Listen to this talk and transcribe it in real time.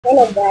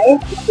Hello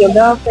guys, it's your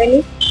girl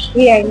Felly.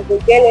 Here in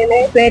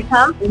Makerere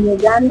Grad in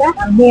Uganda.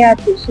 I'm here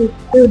to shoot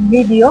a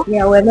video.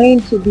 Yeah, we're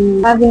going to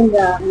be having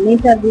an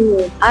interview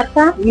with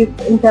Arthur, youth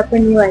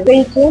entrepreneur.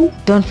 Stay tuned.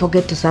 Don't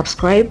forget to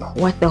subscribe,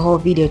 watch the whole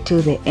video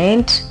till the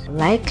end,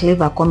 like, leave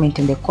a comment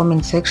in the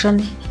comment section,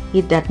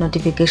 hit that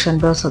notification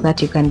bell so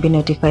that you can be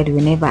notified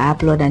whenever I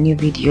upload a new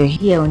video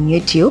here on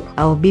YouTube.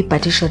 I will be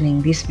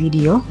partitioning this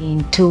video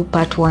into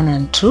part 1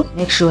 and 2.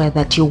 Make sure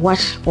that you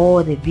watch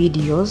all the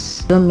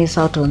videos. Don't miss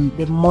out on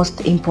the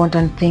most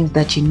important things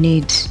that you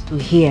need to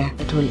hear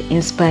that will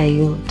inspire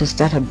you to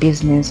start a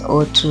business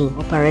or to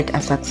operate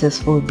a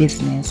successful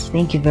business.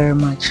 Thank you very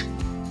much.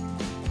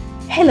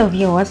 Hello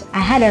viewers, I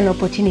had an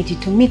opportunity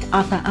to meet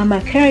Arthur, a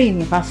Makerere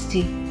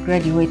University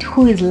graduate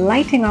who is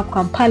lighting up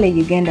Kampala,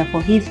 Uganda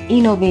for his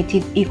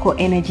innovative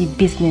eco-energy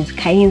business,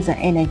 Khainza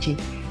Energy.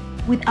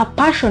 With a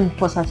passion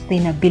for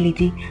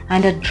sustainability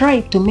and a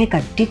drive to make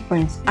a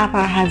difference,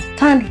 Arthur has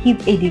turned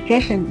his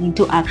education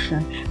into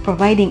action,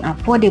 providing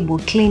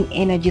affordable clean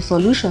energy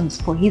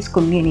solutions for his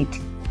community.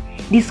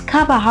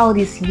 Discover how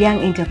this young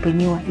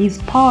entrepreneur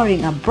is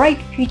powering a bright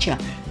future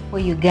for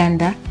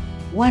Uganda,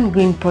 one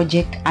green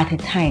project at a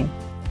time.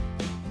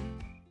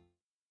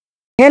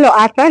 Hello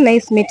Arthur,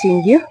 nice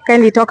meeting you.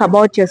 Kindly talk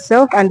about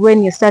yourself and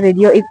when you started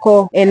your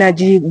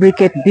eco-energy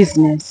briquette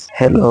business.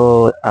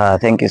 Hello,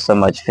 thank you so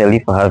much Felly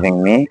for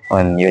having me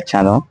on your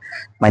channel.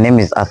 My name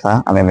is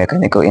Arthur. I'm a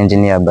mechanical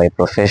engineer by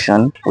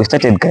profession. We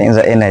started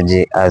Khainza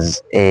Energy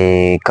as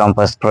a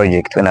campus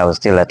project when I was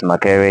still at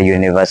Makerere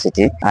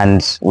University,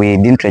 and we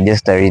didn't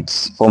register it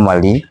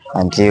formally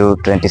until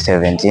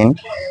 2017.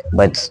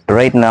 But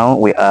right now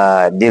we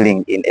are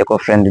dealing in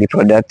eco-friendly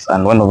products,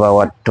 and one of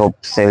our top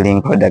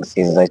selling products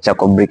is the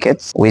charcoal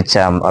briquettes, which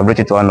I brought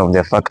it to one of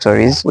the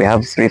factories. We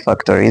have 3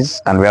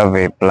 factories and we have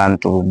a plan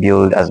to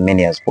build as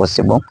many as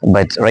possible.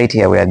 But right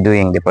here we are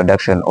doing the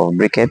production of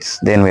briquettes.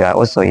 Then we are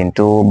also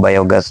into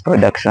biogas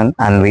production,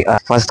 and we are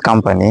first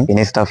company in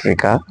East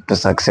Africa to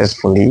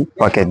successfully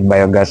package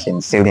biogas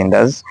in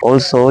cylinders.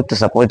 Also, to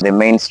support the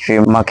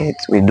mainstream market,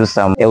 we do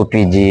some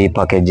LPG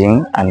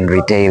packaging and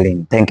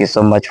retailing. Thank you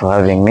so much for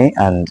having me,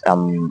 and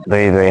I'm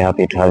very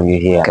happy to have you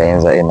here,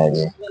 Khainza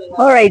Energy.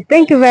 All right,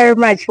 thank you very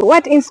much.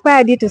 What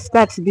inspired you to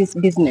start this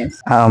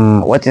business?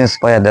 What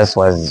inspired us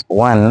was,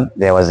 one,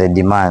 there was a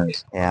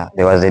demand. Yeah,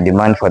 there was a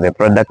demand for the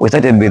product. We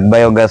started with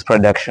biogas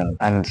production,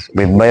 and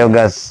with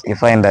biogas you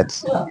find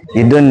that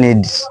you don't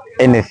need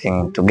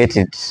anything to get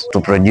it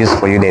to produce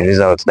for you the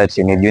results that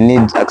you need. You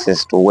need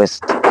access to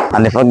waste.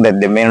 And the fact that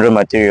the main raw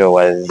material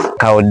was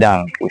cow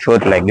dung, we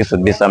felt like this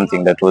would be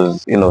something that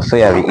was,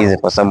 fairly easy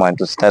for someone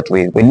to start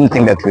with. We didn't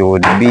think that we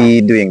would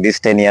be doing this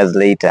 10 years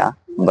later,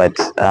 but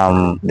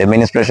the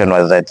main inspiration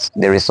was that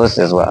the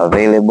resources were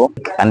available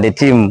and the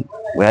team,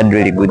 we had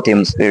really good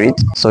team spirit.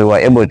 So we were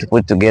able to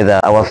put together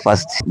our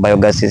first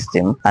biogas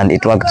system, and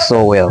it worked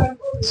so well.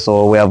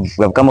 So we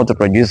have come out to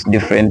produce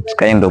different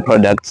kind of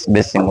products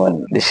based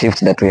on the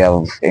shifts that we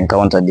have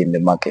encountered in the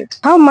market.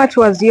 How much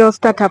was your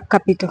startup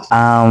capital?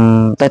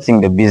 Starting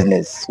the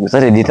business, we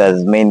started it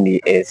as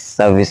mainly a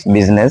service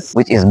business,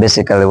 which is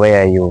basically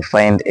where you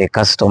find a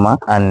customer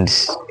and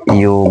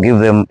you give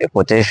them a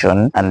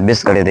quotation, and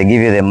basically they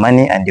give you the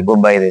money and you go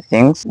buy the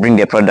things, bring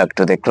the product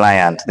to the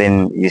client,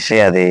 then you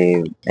share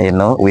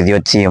with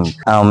your team.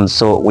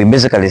 So we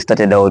basically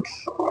started out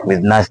with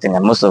nothing,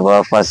 and most of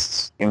our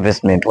first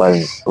investment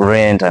was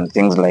rent and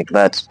things like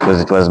that,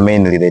 because it was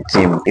mainly the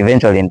team.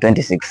 Eventually in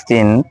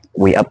 2016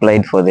 we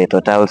applied for the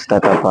Total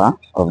Startup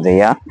of the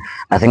Year.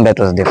 I think that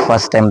was the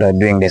first time they're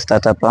doing the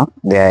Startup.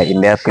 They are in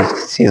their 5th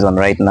season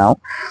right now,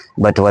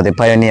 but were the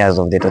pioneers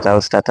of the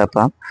Total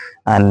Startup,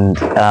 and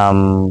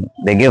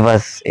they gave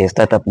us a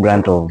startup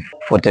grant of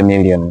 40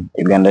 million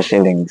Uganda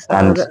shillings,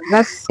 and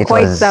that's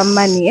quite some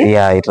money.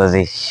 Yeah, it was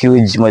a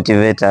huge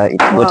motivator. It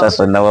got us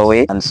on our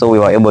way, and so we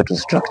were able to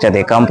structure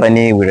the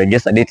company. We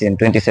registered it in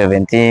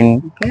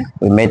 2017. Okay.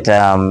 We met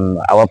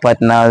our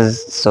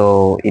partners,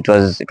 so it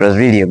was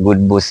really a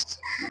good boost.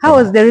 How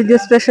was the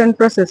registration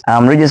process?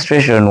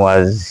 Registration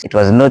was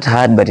not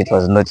hard, but it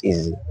was not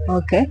easy.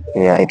 Okay.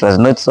 Yeah, it was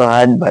not so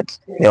hard, but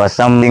there were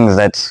some things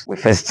that we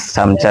faced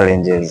some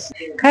challenges.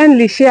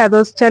 Kindly share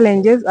those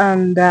challenges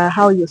and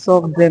how you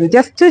solved them.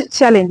 Just 2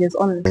 challenges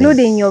only,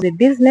 including the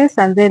business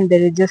and then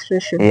the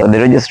registration. Yeah, the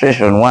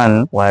registration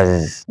one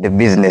was the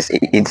business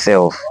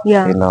itself.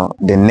 Yeah.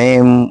 The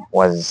name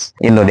was,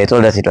 they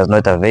told us it was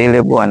not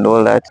available and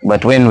all that,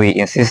 but when we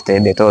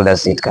insisted, they told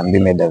us it can be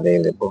made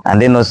available.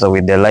 And then also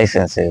with the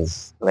licenses,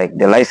 like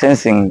the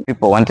licensing,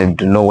 people wanted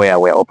to know where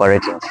we're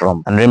operating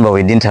from. And remember,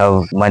 we didn't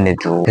have money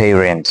to pay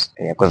rent,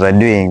 because we're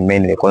doing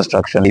mainly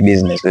construction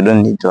business. We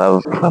don't need to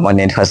have a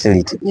permanent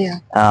facility. Yeah.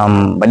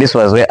 But this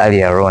was way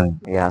earlier on.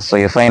 Yeah. So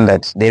you find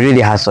that they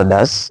really hassled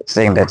us,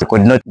 saying that we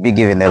could not be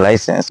given a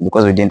license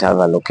because we didn't have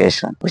a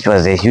location, which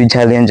was a huge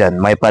challenge. And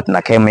my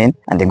partner came in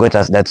and they got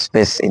us that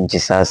space in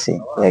Chisasi,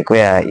 like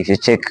where if you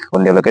check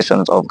on the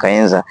locations of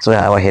Khainza, it's where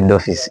our head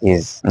office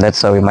is. And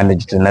that's how we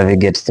managed to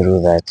navigate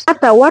through that.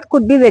 Arthur, what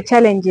could be the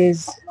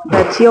challenges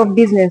that your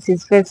business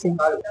is facing?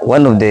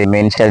 One of the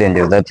main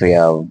challenges that we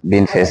have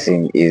been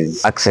facing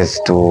is access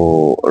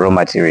to raw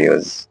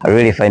materials. I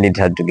really find it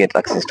hard to get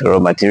access to raw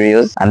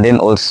materials, and then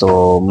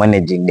also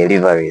managing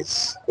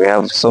deliveries. We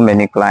have so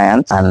many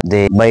clients and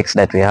the bikes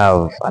that we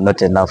have are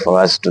not enough for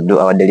us to do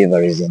our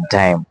deliveries in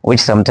time, which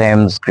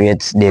sometimes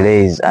creates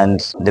delays. And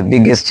the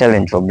biggest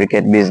challenge for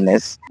briquette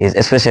business is,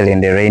 especially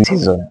in the rain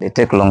season, they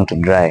take long to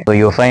dry. So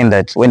you'll find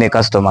that when a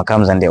customer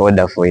comes and they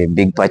order for a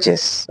big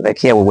purchase, like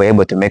here we were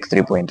able to make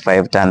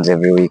 3.5 tons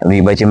every week,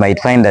 but you might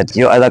find that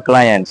your other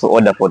clients who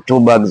order for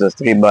 2 bags or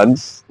 3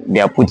 bags,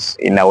 they are put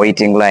in a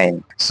waiting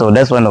line. So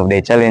that's one of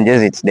the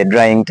challenges. It's the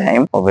drying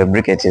time of a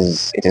briquette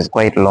is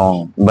quite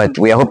long, but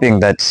we are hoping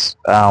that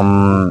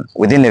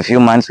within a few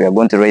months we are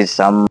going to raise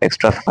some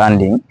extra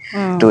funding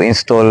to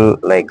install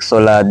like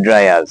solar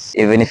dryers.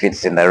 Even if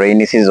it's in the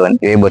rainy season,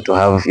 you're able to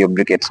have your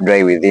briquettes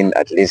dry within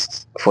at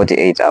least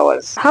 48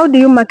 hours. How do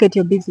you market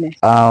your business?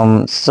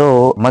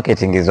 So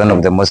marketing is one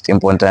of the most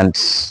important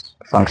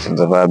functions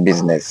of our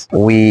business.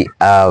 We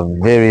are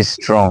very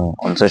strong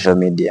on social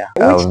media.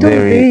 Which tool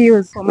do you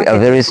use for We are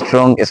marketing? very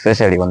strong,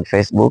 especially on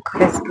Facebook.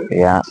 Facebook.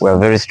 Yeah, we are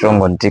very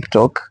strong on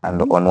TikTok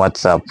and on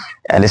WhatsApp,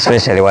 and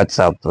especially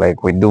WhatsApp.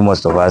 Like we do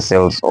most of our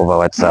sales over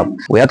WhatsApp.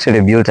 We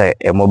actually built a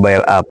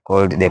mobile app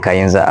called the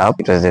Khainza app.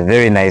 It was a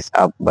very nice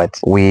app, but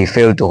we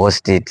failed to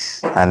host it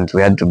and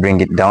we had to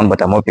bring it down,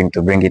 but I'm hoping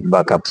to bring it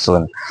back up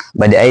soon.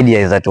 But the idea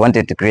is that we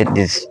wanted to create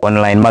this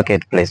online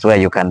marketplace where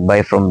you can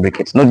buy from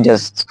briquettes, not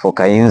just for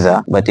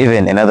Khainza, but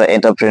even another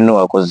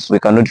entrepreneur, because we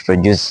cannot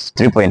produce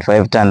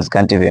 3.5 tons,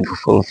 can't even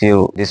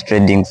fulfill this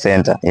trading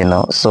center, you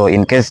know. So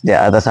in case there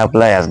are other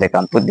suppliers, they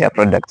can put their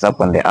products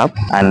up on the app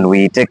and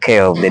we take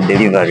care of the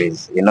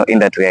deliveries, you know, in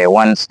that we are a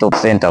one-stop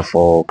center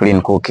for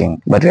clean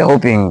cooking. But we are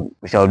hoping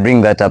we shall bring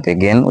that up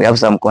again. We have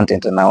some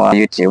content on our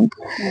YouTube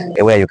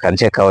where you can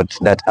check out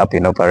that app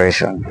in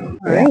operation.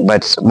 Yeah.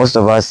 But most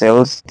of our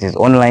sales is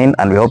online,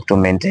 and we hope to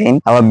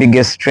maintain our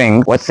biggest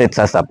strength. What sets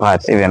us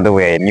apart, even though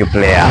we're a new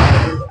player,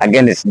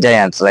 again, it's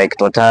giants like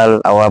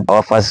Total,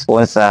 our first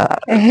sponsor.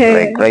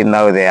 Like right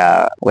now,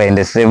 we're in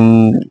the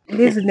same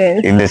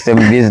Business.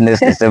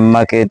 the same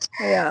market.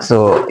 Yeah.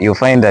 So you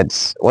find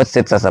that what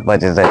sets us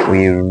apart is that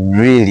we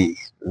really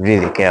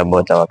care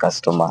about our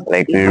customer.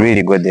 Like we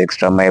really go the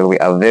extra mile. We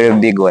are very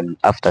big on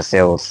after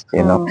sales,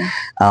 you know.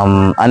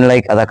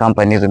 Unlike other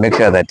companies, we make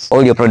sure that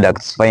all your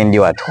products find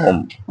you at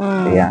home.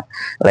 Yeah,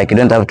 like you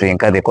don't have to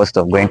incur the cost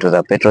of going to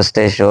the petrol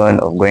station,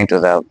 of going to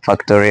the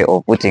factory,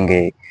 or putting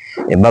a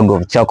bag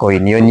of charcoal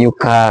in your new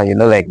car. You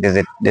know, like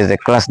there's a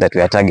class that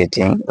we are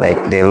targeting,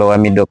 like the lower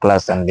middle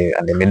class and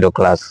the middle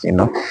class, you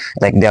know.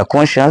 Like they are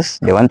conscious,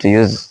 they want to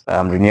use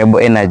renewable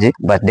energy,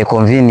 but the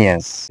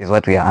convenience is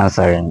what we are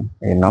answering,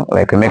 you know.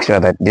 Like we make sure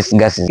that this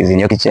gas is in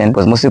your kitchen,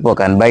 because most people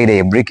can buy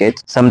the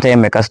briquette.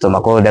 Sometime a customer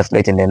called us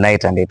late in the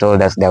night and they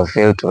told us they have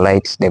failed to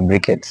light the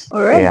briquettes.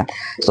 All right. Yeah.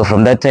 So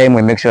from that time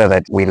we make sure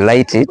that we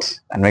light it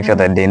and make sure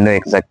that they know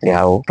exactly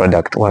how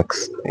product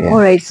works. Yeah. All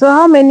right. So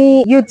how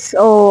many youths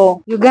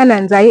or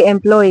Ugandans are you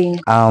employing?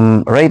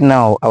 Right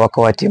now our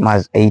core team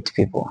has 8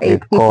 people. A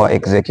core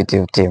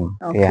executive team.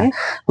 Okay. Yeah,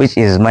 which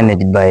is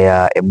managed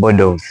by a board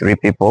of 3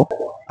 people.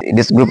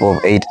 This group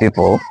of 8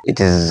 people, it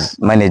is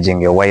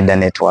managing a wider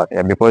network,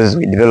 because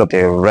we developed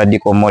a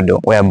radical model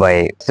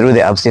whereby through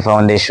the ABSI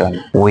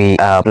Foundation, we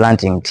are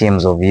planting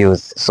teams of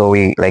youth. So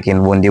we, like in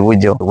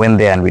Bundibujo, we went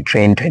there and we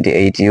trained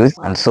 28 youth,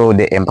 and so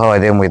they empower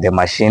them with the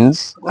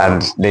machines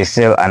and they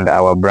sell under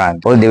our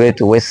brand. All the way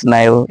to West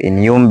Nile, in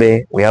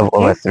Yumbe, we have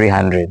over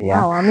 300.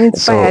 Yeah. Wow, I'm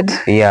inspired. So,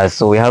 yeah,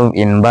 so we have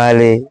in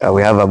Bale,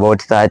 we have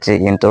about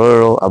 30, in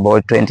Tororo,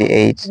 about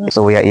 28.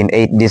 So we are in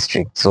 8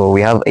 districts. So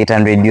we have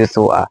 800 youth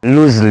who are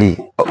loosely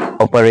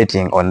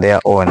operating on their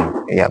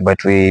own. Yeah,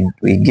 but we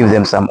give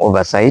them some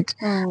oversight,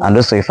 and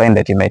also you find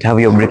that you might have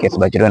your briquettes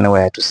but you don't know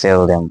where to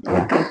sell them.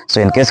 Yeah.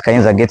 So in case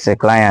Khainza gets a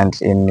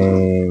client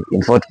in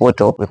Fort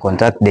Portal, we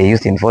contact the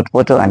youth in Fort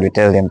Portal and we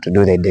tell them to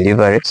do the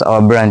delivery. So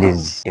our brand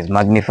is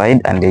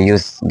magnified and the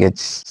youth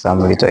gets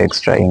some little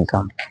extra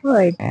income.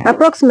 Right. Yeah.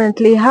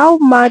 Approximately how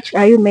much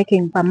are you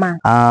making per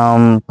month?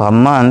 Per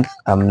month,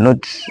 I'm not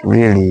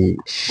really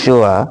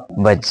sure,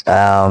 but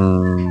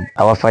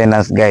our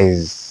finance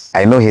guys,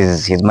 I know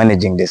he's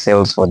managing the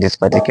sales for this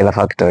particular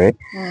factory,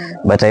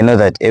 but I know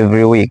that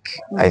every week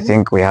I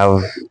think we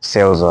have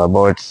sales of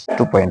about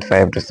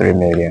 2.5 to 3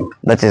 million.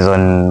 That is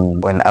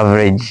on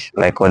average,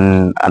 like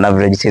on an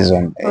average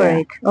season.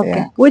 Right. Okay.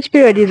 Yeah. Which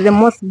period is the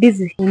most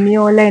busy in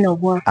your line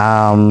of work?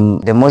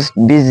 The most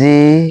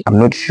busy, I'm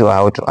not sure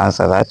how to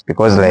answer that,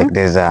 because like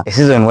there's a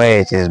season where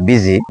it is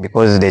busy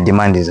because the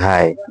demand is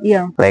high.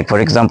 Yeah. Like for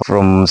example,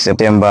 from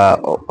September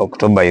or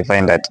October, you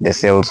find that the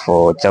sales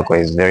for charcoal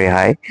is very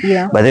high.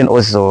 Yeah. But then then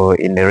also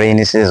in the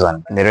rainy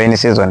season,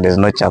 there's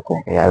no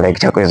charcoal. Yeah, like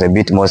charcoal is a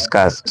bit more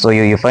scarce. So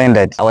you find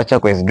that our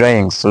charcoal is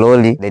drying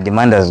slowly. The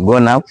demand has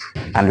gone up,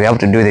 and we have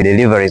to do the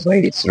deliveries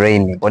while it's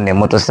raining on a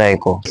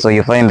motorcycle. So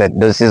you find that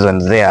those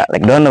seasons there,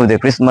 like the one of the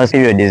Christmas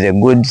period is a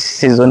good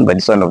season, but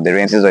this one of the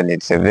rain season,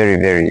 it's a very,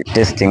 very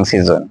testing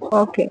season.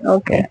 Okay.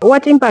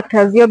 What impact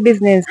has your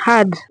business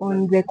had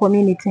on the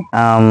community?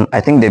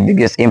 I think the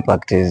biggest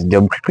impact is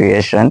job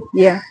creation.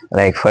 Yeah.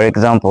 Like for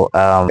example,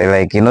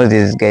 like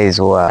these guys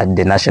who are at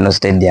the national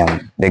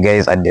stadium, the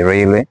guys at the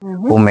railway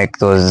who make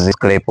those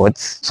clay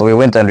pots. So we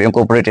went and we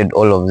incorporated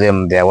all of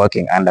them. They are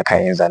working under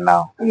Khainza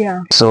now.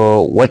 Yeah.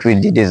 So what we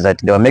did is that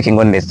they were making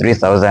only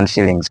 3,000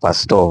 shillings per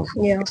stove.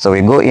 Yeah. So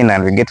we go in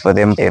and we get for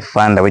them a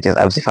fund, which is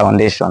ABSI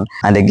Foundation,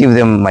 and they give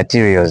them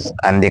materials,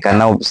 and they can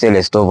now sell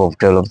a stove of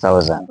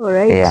 12,000. All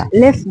right. Yeah.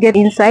 Let's get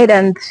inside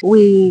and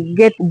we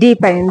get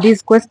deeper in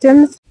these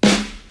questions.